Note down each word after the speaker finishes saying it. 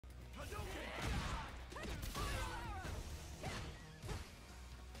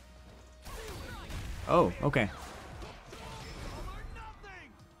Oh, okay.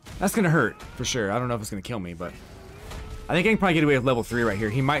 That's gonna hurt, for sure. I don't know if it's gonna kill me, but... I think I can probably get away with level 3 right here.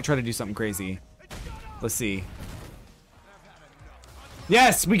 He might try to do something crazy. Let's see.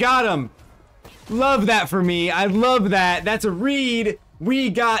 Yes, we got him! Love that for me. I love that. That's a read. We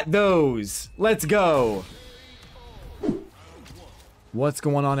got those. Let's go. What's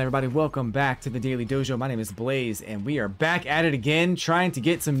going on, everybody? Welcome back to the Daily Dojo. My name is Blaze, and we are back at it again, trying to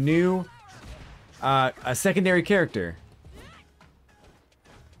get some new, a secondary character.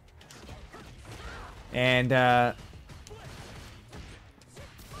 And,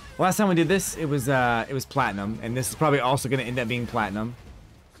 last time we did this, it was platinum, and this is probably also going to end up being platinum.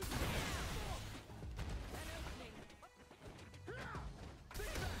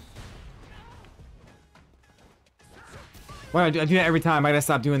 Why do I do that every time? I gotta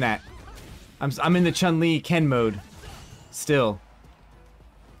stop doing that. I'm in the Chun Li Ken mode. Still.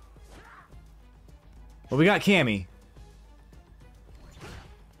 Well, we got Cammy.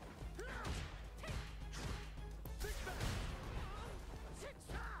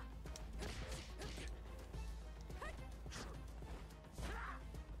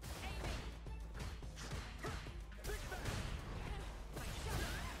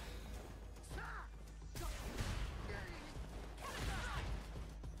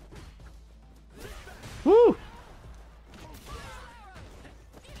 Woo!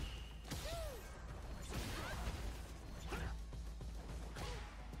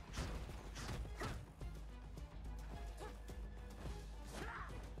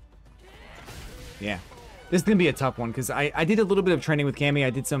 Yeah. This is going to be a tough one because I did a little bit of training with Cammy.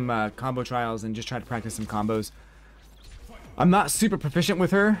 I did some combo trials and just tried to practice some combos. I'm not super proficient with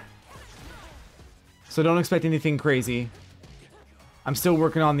her, so don't expect anything crazy. I'm still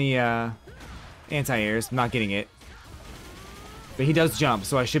working on the anti-airs. I'm not getting it. But he does jump,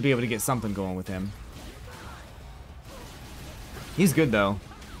 so I should be able to get something going with him. He's good, though.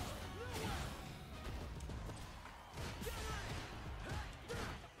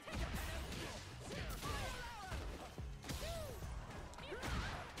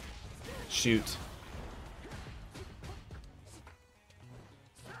 Shoot.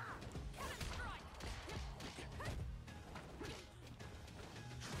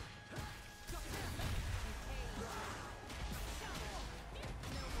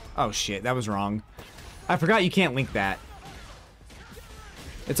 Oh shit, that was wrong. I forgot you can't link that.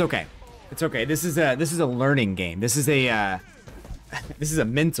 It's okay. It's okay. This is a learning game. This is a this is a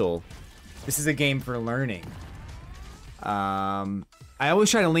mental. This is a game for learning. I always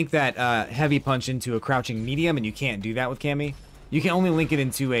try to link that heavy punch into a crouching medium, and you can't do that with Cammy. You can only link it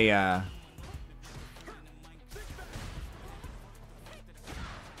into a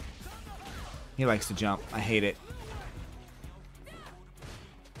He likes to jump. I hate it.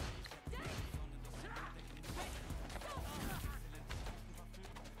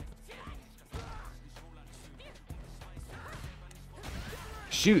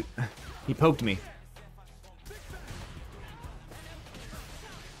 Shoot! He poked me.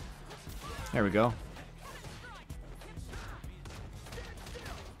 There we go.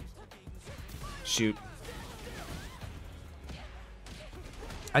 Shoot.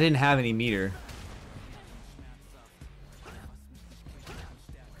 I didn't have any meter.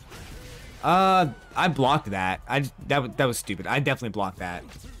 I blocked that. That was stupid. I definitely blocked that.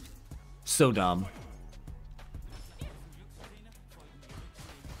 So dumb.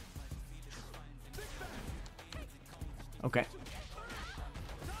 Okay.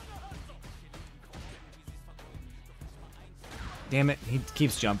 Damn it, he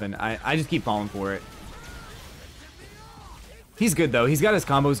keeps jumping. I just keep falling for it. He's good, though. He's got his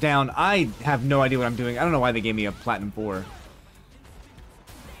combos down. I have no idea what I'm doing. I don't know why they gave me a Platinum 4.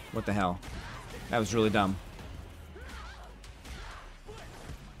 What the hell? That was really dumb.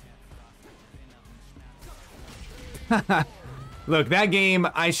 Look, that game,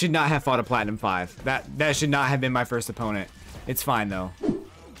 I should not have fought a Platinum 5. That should not have been my first opponent. It's fine, though.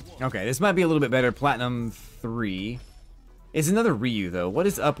 Okay, this might be a little bit better. Platinum 3. It's another Ryu, though. What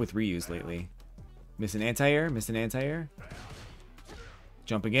is up with Ryus lately? Miss an anti-air? Miss an anti-air?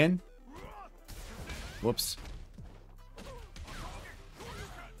 Jump again? Whoops.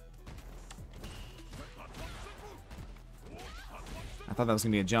 I thought that was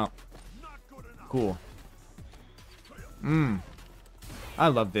going to be a jump. Cool. I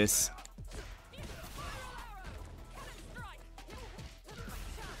love this.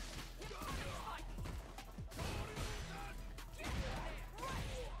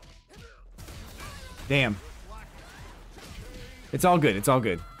 Damn. It's all good. It's all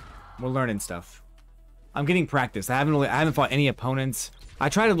good. We're learning stuff. I'm getting practice. I haven't fought any opponents. I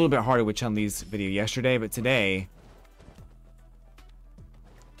tried a little bit harder with Chun Li's video yesterday, but today.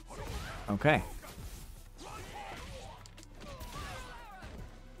 Okay.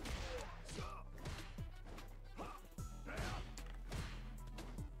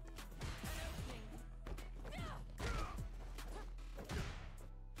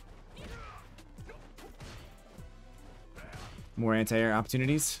 More anti-air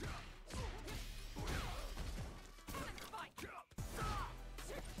opportunities.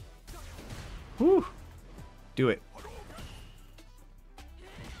 Whew. Do it.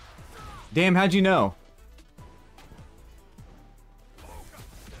 Damn, how'd you know?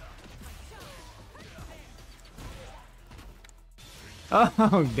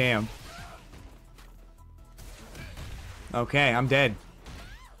 Oh, damn. Okay, I'm dead.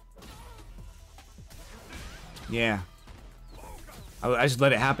 Yeah. I just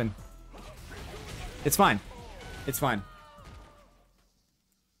let it happen. It's fine. It's fine.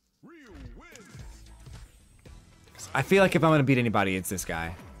 I feel like if I'm gonna beat anybody, it's this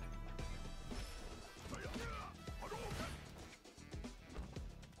guy.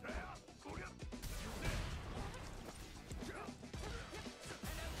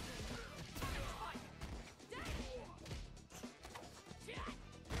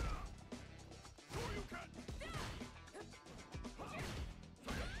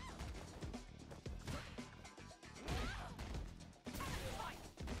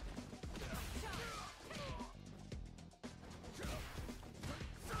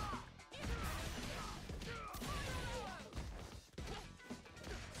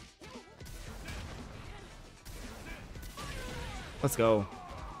 Let's go.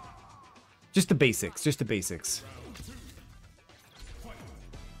 Just the basics. Just the basics.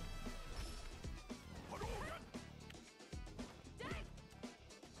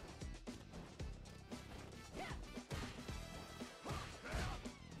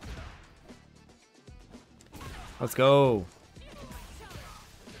 Let's go.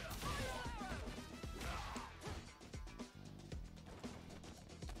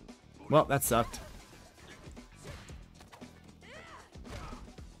 Well, that sucked.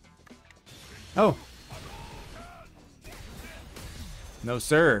 Oh. No,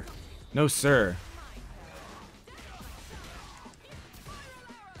 sir. No, sir.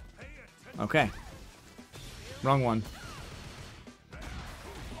 Okay. Wrong one.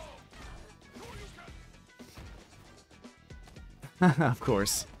 Of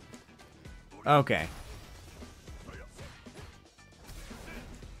course. Okay.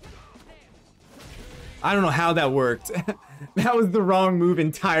 I don't know how that worked. That was the wrong move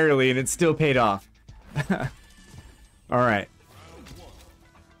entirely, and it still paid off. Alright.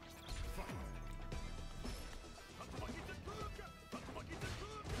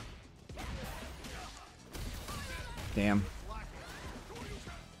 Damn.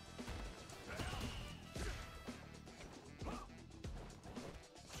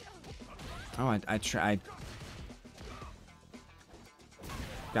 Oh, I tried.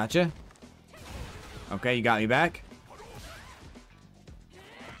 Gotcha. Okay, you got me back.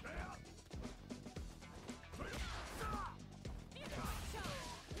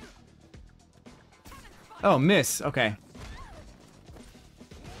 Oh, miss. Okay.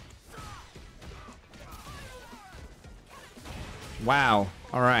 Wow.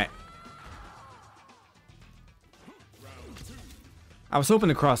 All right. I was hoping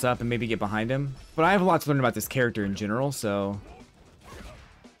to cross up and maybe get behind him, but I have a lot to learn about this character in general, so...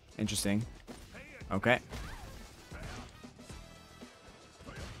 Interesting. Okay.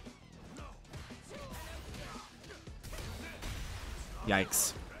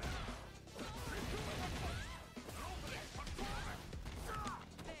 Yikes.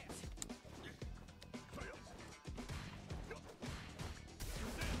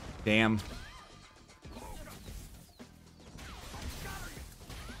 Damn.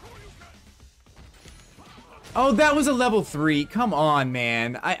 Oh, that was a level 3. Come on,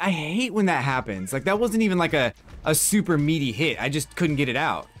 man. I hate when that happens. Like, that wasn't even like a super meaty hit. I just couldn't get it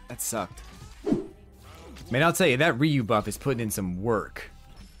out. That sucked. Man, I'll tell you, that Ryu buff is putting in some work.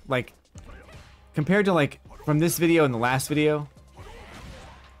 Like, compared to, like, from this video and the last video.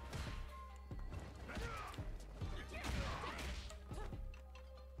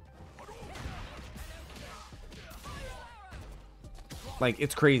 Like,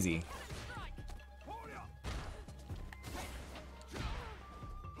 it's crazy.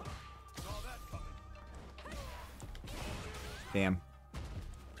 Damn.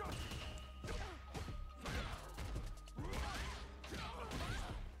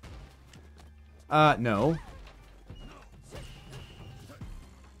 No.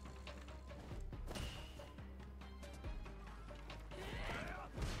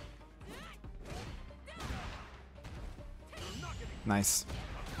 Nice.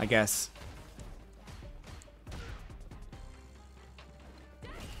 I guess.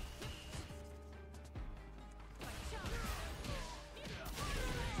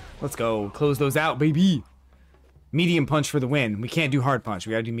 Let's go. Close those out, baby. Medium punch for the win. We can't do hard punch.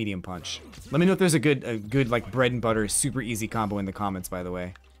 We gotta do medium punch. Let me know if there's a good like bread and butter, super easy combo in the comments, by the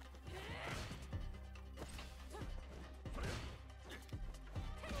way.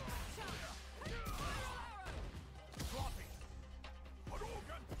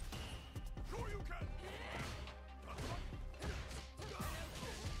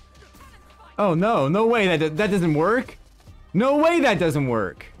 Oh no, no way that doesn't work. No way that doesn't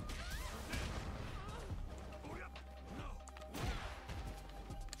work.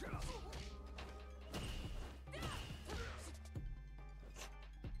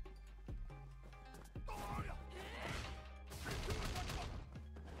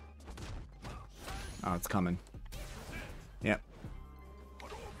 Oh, it's coming. Yep.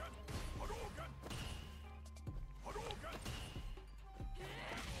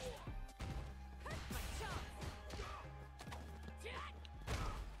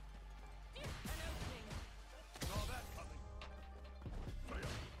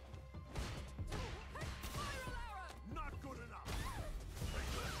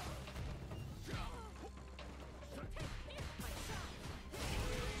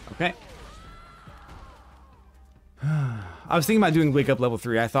 Okay. I was thinking about doing wake up level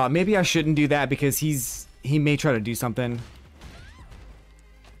 3. I thought maybe I shouldn't do that because he may try to do something.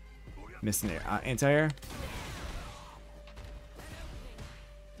 Missing it. Anti-air.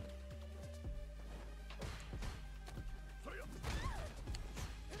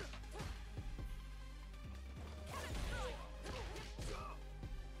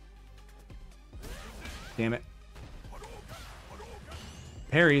 Damn it.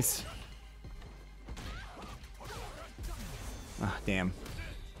 Parries. Ah, damn.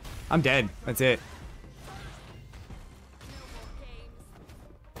 I'm dead. That's it.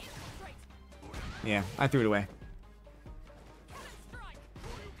 Yeah, I threw it away.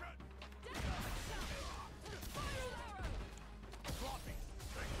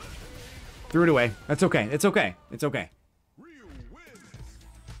 Threw it away. That's okay. It's okay. It's okay.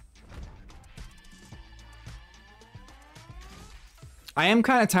 I am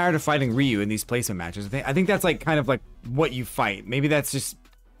kind of tired of fighting Ryu in these placement matches. I think that's like kind of like what you fight. Maybe that's just,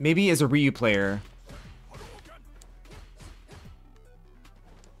 maybe as a Ryu player.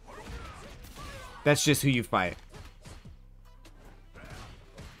 That's just who you fight.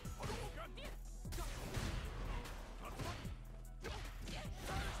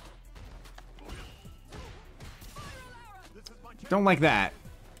 Don't like that.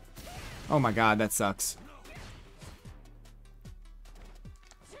 Oh my god, that sucks.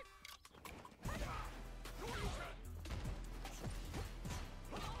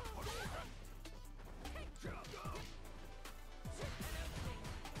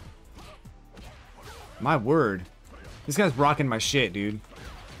 My word. This guy's rocking my shit, dude.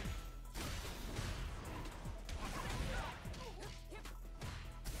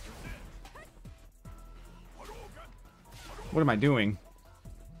 What am I doing?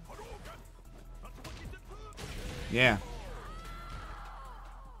 Yeah.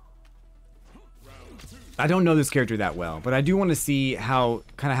 I don't know this character that well, but I do want to see how,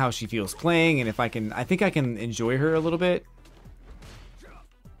 kind of how she feels playing, and if I can, I think I can enjoy her a little bit.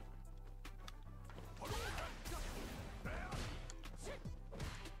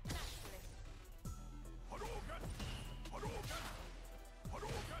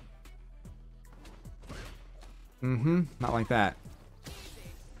 Mm-hmm. Not like that.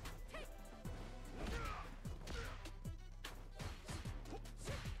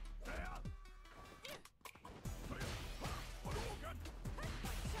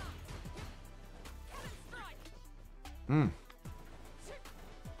 Hmm.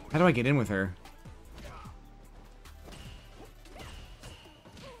 How do I get in with her?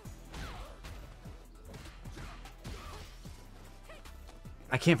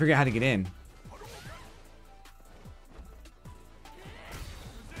 I can't figure out how to get in.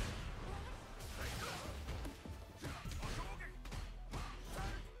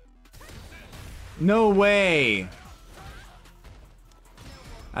 No way!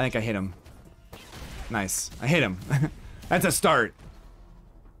 I think I hit him. Nice. I hit him. That's a start.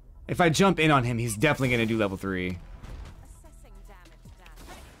 If I jump in on him, he's definitely gonna do level 3.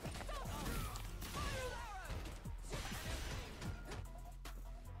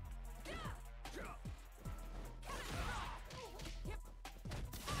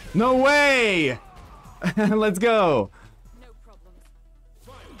 No way! Let's go.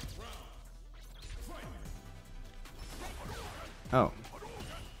 Oh.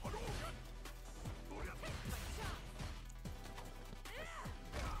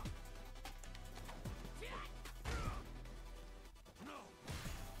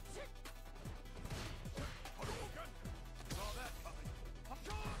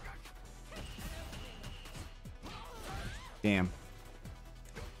 Damn.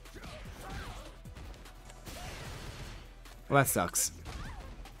 Well, that sucks.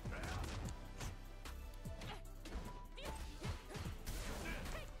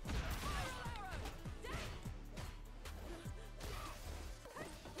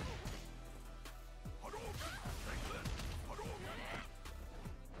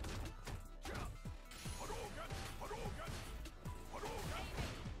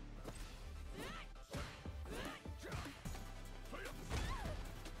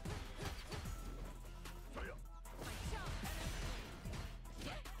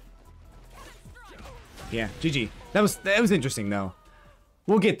 Yeah, GG. That was interesting though.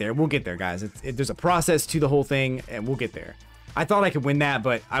 We'll get there. We'll get there, guys. There's a process to the whole thing, and we'll get there. I thought I could win that,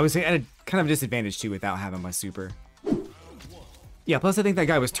 but I was at a kind of disadvantage too without having my super. Yeah, plus I think that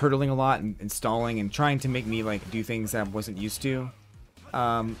guy was turtling a lot and stalling and trying to make me like do things that I wasn't used to.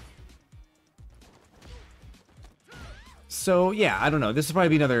 So yeah, I don't know. This will probably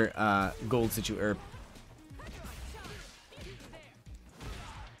be another gold situation.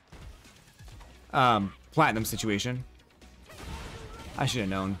 Platinum situation. I should have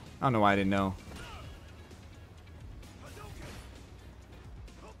known. I don't know why I didn't know.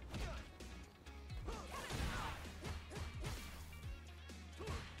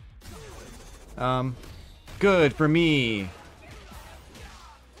 Good for me.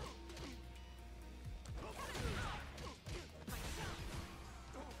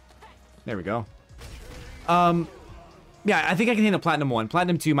 There we go. Yeah, I think I can handle Platinum 1.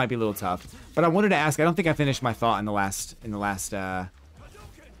 Platinum 2 might be a little tough. But I wanted to ask, I don't think I finished my thought in the last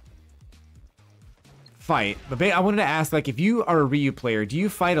fight. But I wanted to ask, like, if you are a Ryu player, do you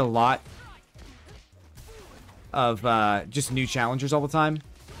fight a lot of just new challengers all the time?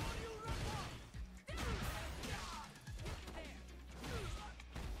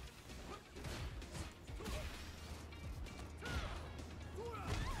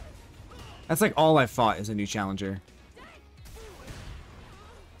 That's like all I've fought is a new challenger.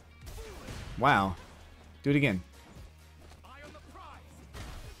 Wow. Do it again.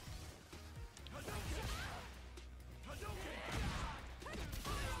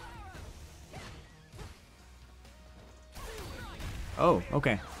 Oh,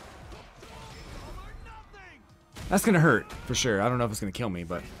 okay. That's gonna hurt, for sure. I don't know if it's gonna kill me,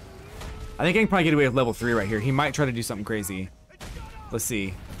 but I think I can probably get away with level 3 right here. He might try to do something crazy. Let's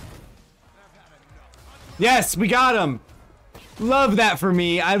see. Yes, we got him! Love that for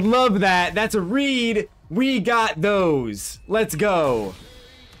me. I love that. That's a read. We got those. Let's go.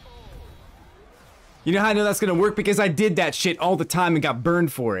 You know how I know that's gonna work? Because I did that shit all the time and got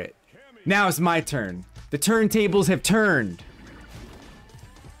burned for it. Now it's my turn. The turntables have turned.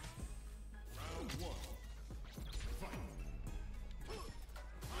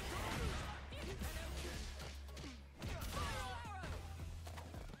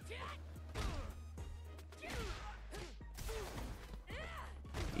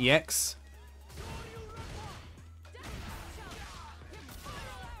 EX.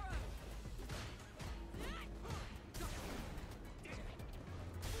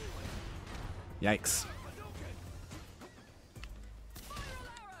 Yikes.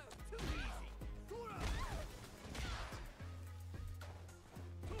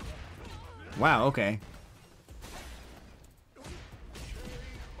 Wow, okay.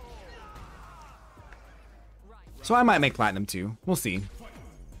 So I might make Platinum too. We'll see.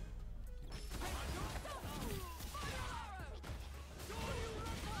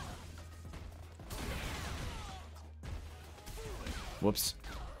 Whoops.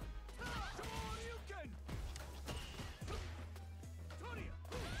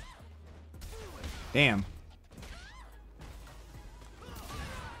 Damn.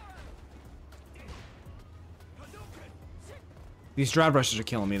 These drive rushes are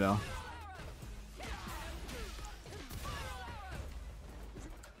killing me though.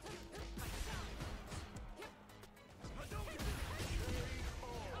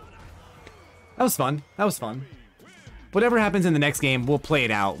 That was fun. That was fun. Whatever happens in the next game, we'll play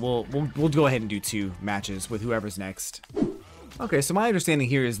it out. We'll go ahead and do 2 matches with whoever's next. Okay, so my understanding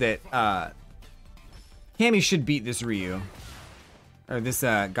here is that Cammy should beat this Ryu. Or this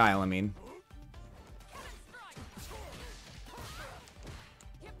Guile, I mean.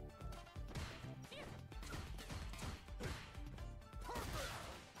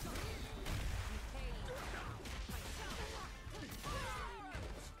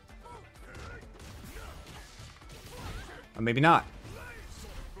 Or maybe not.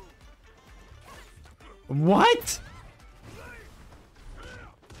 What?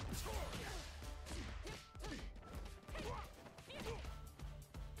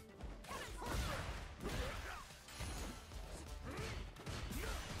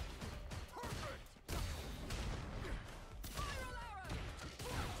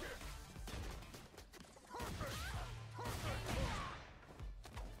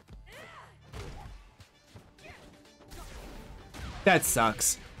 That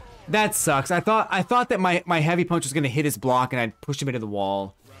sucks. That sucks. I thought that my heavy punch was gonna hit his block and I'd push him into the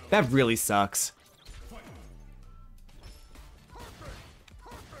wall. That really sucks.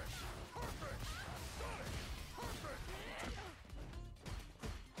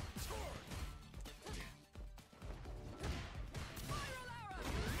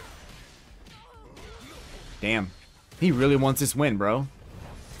 Damn. He really wants this win, bro.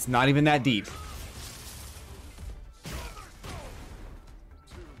 It's not even that deep.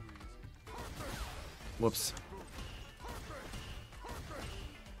 Whoops.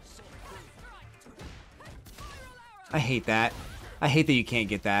 I hate that. I hate that you can't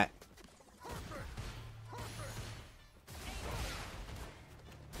get that.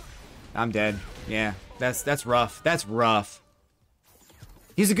 I'm dead. Yeah, that's rough. That's rough.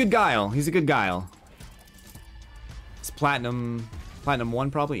 He's a good guile. He's a good guile. It's platinum 1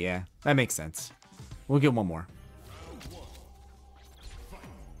 probably? Yeah, that makes sense. We'll get one more.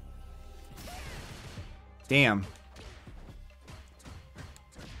 Damn.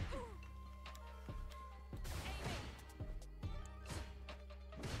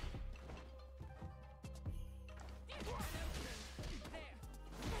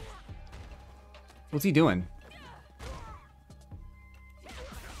 What's he doing?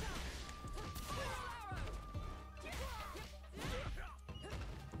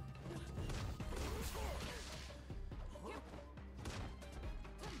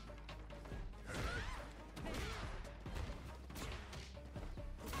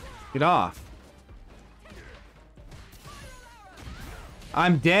 Get off.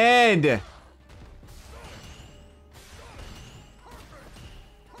 I'm dead.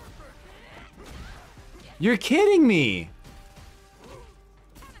 You're kidding me.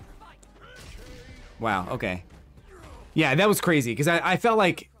 Wow, okay. Yeah, that was crazy because I felt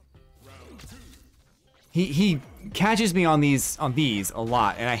like he catches me on these a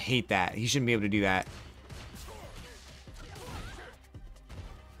lot and I hate that. He shouldn't be able to do that.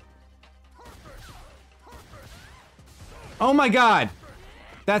 Oh my god!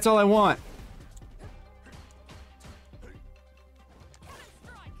 That's all I want.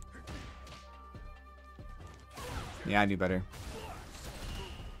 Yeah, I do better.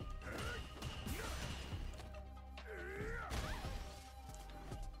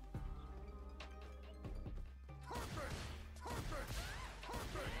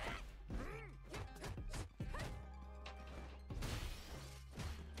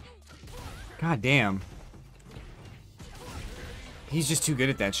 God damn. He's just too good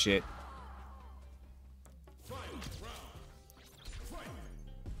at that shit.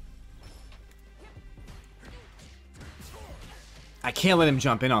 I can't let him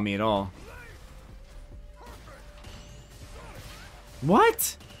jump in on me at all.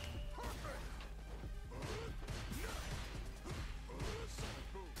 What?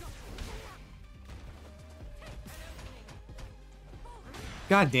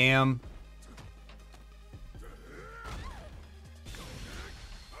 God damn.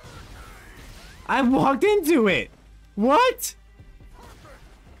 I walked into it. What?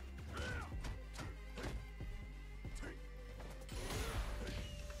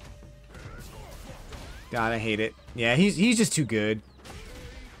 God, I hate it. Yeah, he's just too good.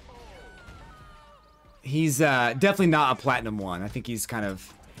 He's definitely not a platinum 1. I think he's kind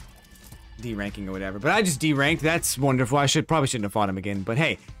of D-ranking or whatever. But I just D-ranked. That's wonderful. Probably shouldn't have fought him again. But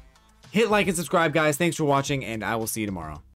hey, hit like and subscribe, guys. Thanks for watching, and I will see you tomorrow.